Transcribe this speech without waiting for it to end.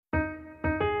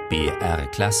BR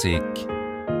Klassik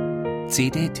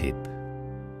CD-Tipp.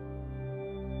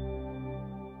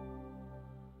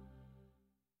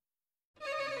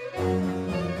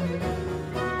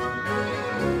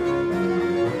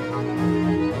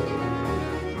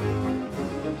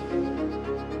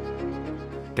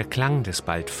 Der Klang des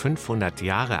bald 500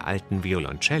 Jahre alten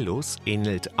Violoncellos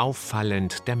ähnelt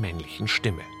auffallend der männlichen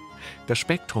Stimme. Das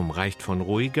Spektrum reicht von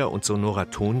ruhiger und sonorer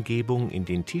Tongebung in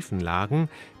den tiefen Lagen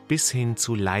bis hin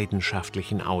zu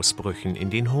leidenschaftlichen Ausbrüchen in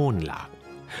den hohen Lagen.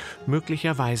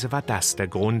 Möglicherweise war das der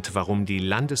Grund, warum die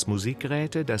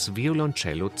Landesmusikräte das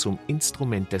Violoncello zum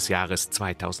Instrument des Jahres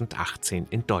 2018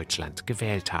 in Deutschland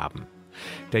gewählt haben.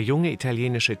 Der junge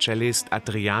italienische Cellist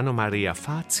Adriano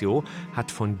Fazio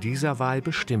hat von dieser Wahl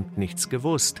bestimmt nichts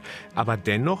gewusst, aber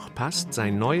dennoch passt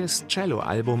sein neues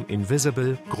Celloalbum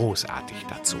Invisible großartig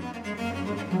dazu.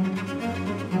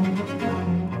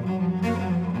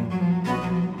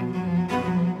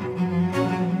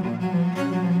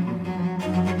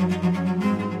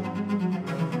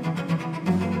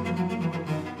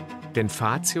 Denn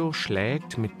Fazio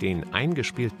schlägt mit den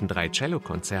eingespielten 3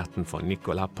 Cellokonzerten von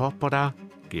Nicola Porpora,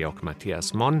 Georg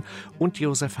Matthias Monn und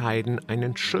Joseph Haydn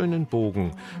einen schönen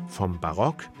Bogen vom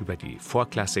Barock über die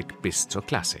Vorklassik bis zur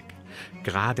Klassik.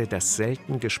 Gerade das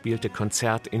selten gespielte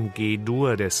Konzert in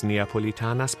G-Dur des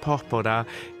Neapolitaners Porpora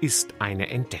ist eine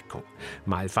Entdeckung.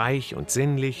 Mal weich und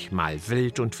sinnlich, mal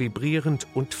wild und vibrierend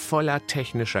und voller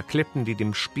technischer Klippen, die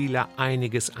dem Spieler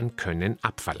einiges an Können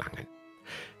abverlangen.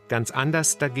 Ganz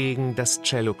anders dagegen das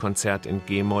Cellokonzert in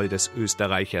G-Moll des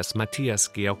Österreichers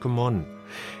Matthias Georg Monn.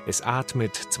 Es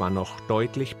atmet zwar noch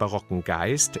deutlich barocken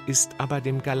Geist, ist aber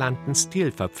dem galanten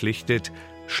Stil verpflichtet,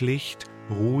 schlicht,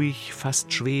 ruhig,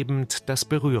 fast schwebend das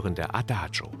berührende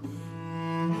Adagio.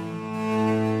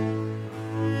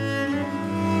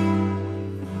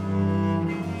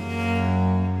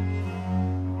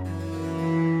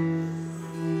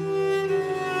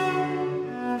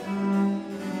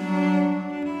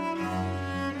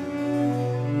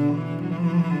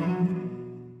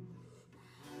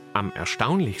 Am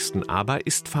erstaunlichsten aber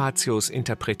ist Fazios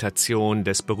Interpretation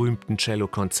des berühmten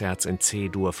Cellokonzerts in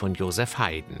C-Dur von Joseph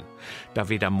Haydn. Da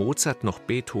weder Mozart noch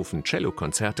Beethoven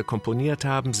Cellokonzerte komponiert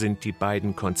haben, sind die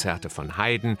beiden Konzerte von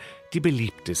Haydn die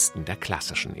beliebtesten der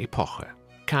klassischen Epoche.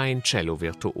 Kein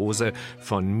Cello-Virtuose,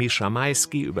 von Mischa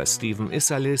Maisky über Stephen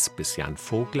Isserlis bis Jan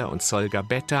Vogler und Solger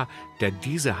Betta, der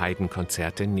diese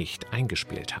Haydn-Konzerte nicht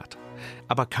eingespielt hat.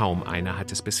 Aber kaum einer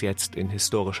hat es bis jetzt in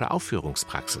historischer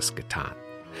Aufführungspraxis getan.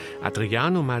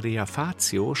 Adriano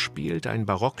Fazio spielt ein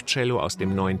Barockcello aus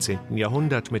dem 19.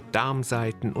 Jahrhundert mit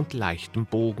Darmsaiten und leichtem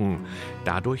Bogen.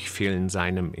 Dadurch fehlen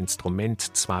seinem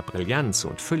Instrument zwar Brillanz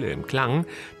und Fülle im Klang,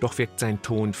 doch wirkt sein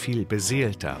Ton viel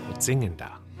beseelter und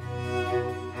singender.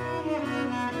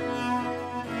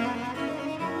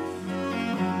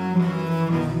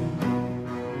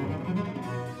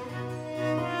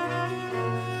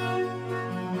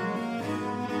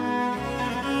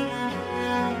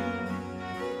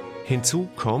 Hinzu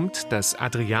kommt, dass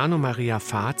Adriano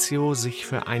Fazio sich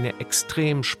für eine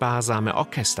extrem sparsame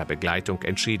Orchesterbegleitung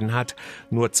entschieden hat.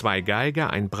 Nur 2 Geiger,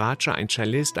 ein Bratscher, ein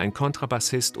Cellist, ein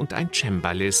Kontrabassist und ein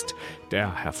Cembalist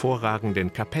der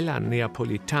hervorragenden Cappella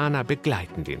Neapolitana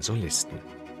begleiten den Solisten.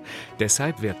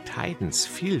 Deshalb wirkt Haydns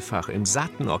vielfach im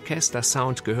satten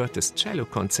Orchestersound gehörtes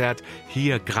Cellokonzert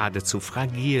hier geradezu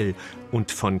fragil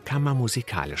und von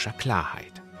kammermusikalischer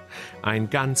Klarheit. Ein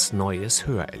ganz neues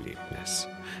Hörerlebnis.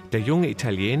 Der junge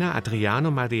Italiener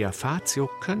Adriano Fazio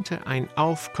könnte ein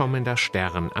aufkommender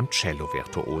Stern am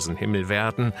Cello-Virtuosenhimmel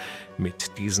werden.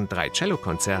 Mit diesen 3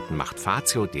 Cellokonzerten macht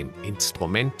Fazio dem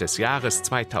Instrument des Jahres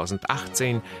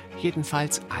 2018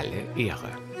 jedenfalls alle Ehre.